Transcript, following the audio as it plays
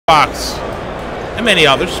box. And many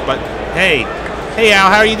others, but hey. Hey,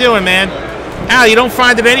 Al, how are you doing, man? Al, you don't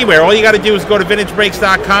find it anywhere. All you got to do is go to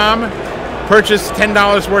VintageBreaks.com, purchase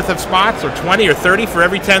 $10 worth of spots, or 20 or 30 for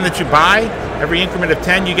every 10 that you buy. Every increment of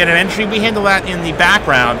 10, you get an entry. We handle that in the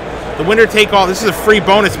background. The winner take all, this is a free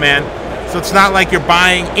bonus, man. So it's not like you're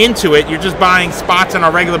buying into it. You're just buying spots on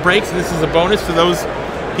our regular breaks. And this is a bonus to those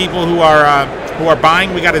people who are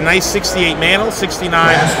buying. We got a nice 68 Mantle, 69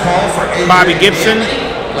 Bobby Gibson.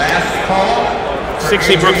 Last call.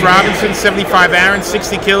 60 Brooks Robinson, 75 Aaron,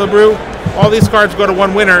 60 Killebrew. All these cards go to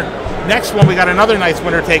one winner. Next one, we got another nice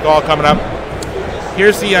winner take all coming up.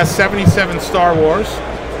 Here's the 77 Star Wars,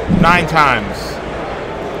 9 times.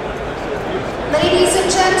 Ladies and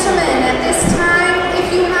gentlemen, at this time, if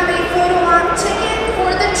you have a photo op ticket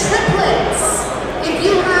for the triplets, for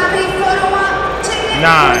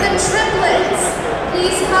the triplets,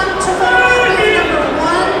 please come to photo op booth number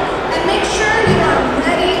 1 and make sure you are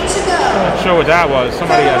ready to go. Not sure what that was.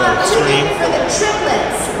 Somebody had a scream. For the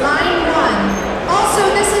triplets, line 1. Also,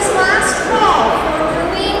 this is last call for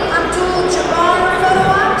Kareem Abdul-Jabbar photo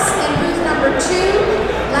ops in booth number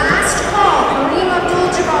 2. Last call, Kareem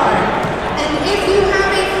Abdul-Jabbar. And if you have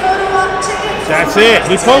a photo op ticket, that's it.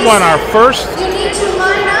 We pulled one our first you need to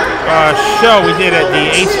line up show we did at the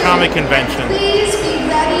Ace Comic Convention. Please be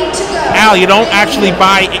ready to go. Al, you don't actually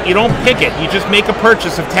buy it. You don't pick it. You just make a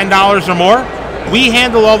purchase of $10 or more. We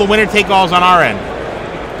handle all the winner take alls on our end.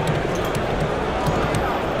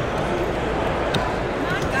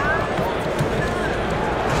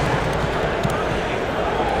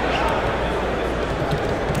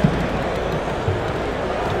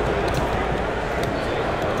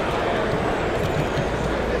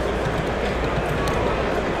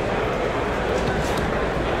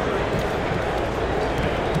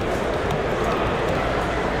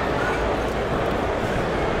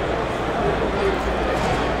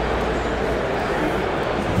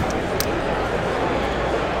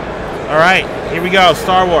 All right, here we go.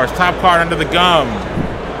 Star Wars, top card under the gum.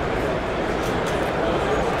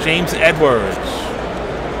 James Edwards.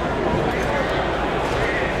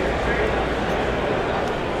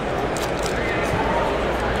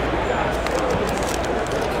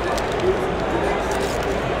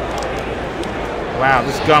 Wow,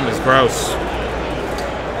 this gum is gross.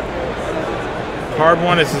 Card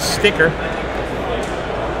 1 is a sticker,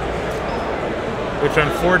 which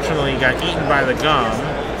unfortunately got eaten by the gum.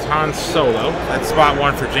 Han Solo. That's spot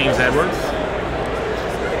 1 for James Edwards.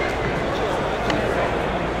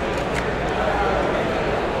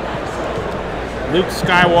 Luke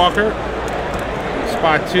Skywalker.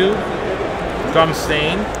 Spot 2. Gum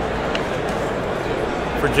stain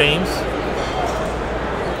for James.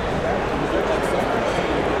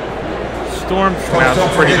 Stormtrooper. Wow,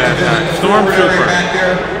 that's pretty bad. Stormtrooper.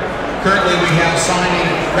 Currently we have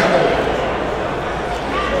signing Rebel.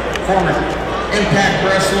 Former Impact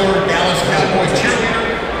Wrestler, Dallas Cowboys cheerleader.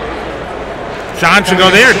 John should go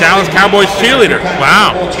there. Dallas Cowboys cheerleader.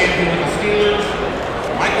 Wow. Champion with the Steelers.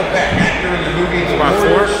 Michael Beck, actor in the movie The Spot 4.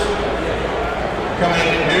 Warriors. Coming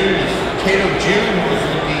in the news, Cato June was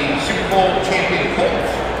the Super Bowl champion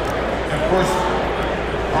Colts. And of course,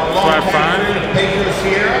 our longtime friend Pedro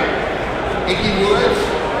Sierra, Icky Woods,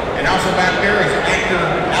 and also back there is actor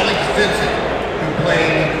Alex Vincent, who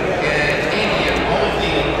played in India, all of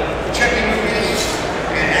the Chucky movies,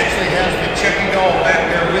 and actually has the Chucky doll back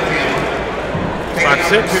there with him. Spot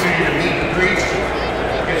 6. To meet the priest,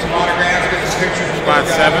 get some autographs, get some pictures. Spot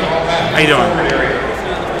 7. How you doing?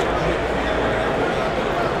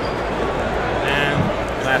 And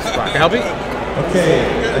last spot. Can I help you? Okay,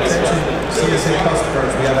 attention CSA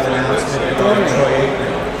customers, we have an announcement regarding Troy Aikman.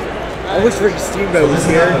 I wish Ricky Steamboat was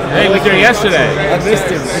here. Hey, we were here yesterday. I missed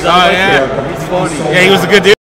him. Oh, yeah. He's funny. Yeah, he was a good dude.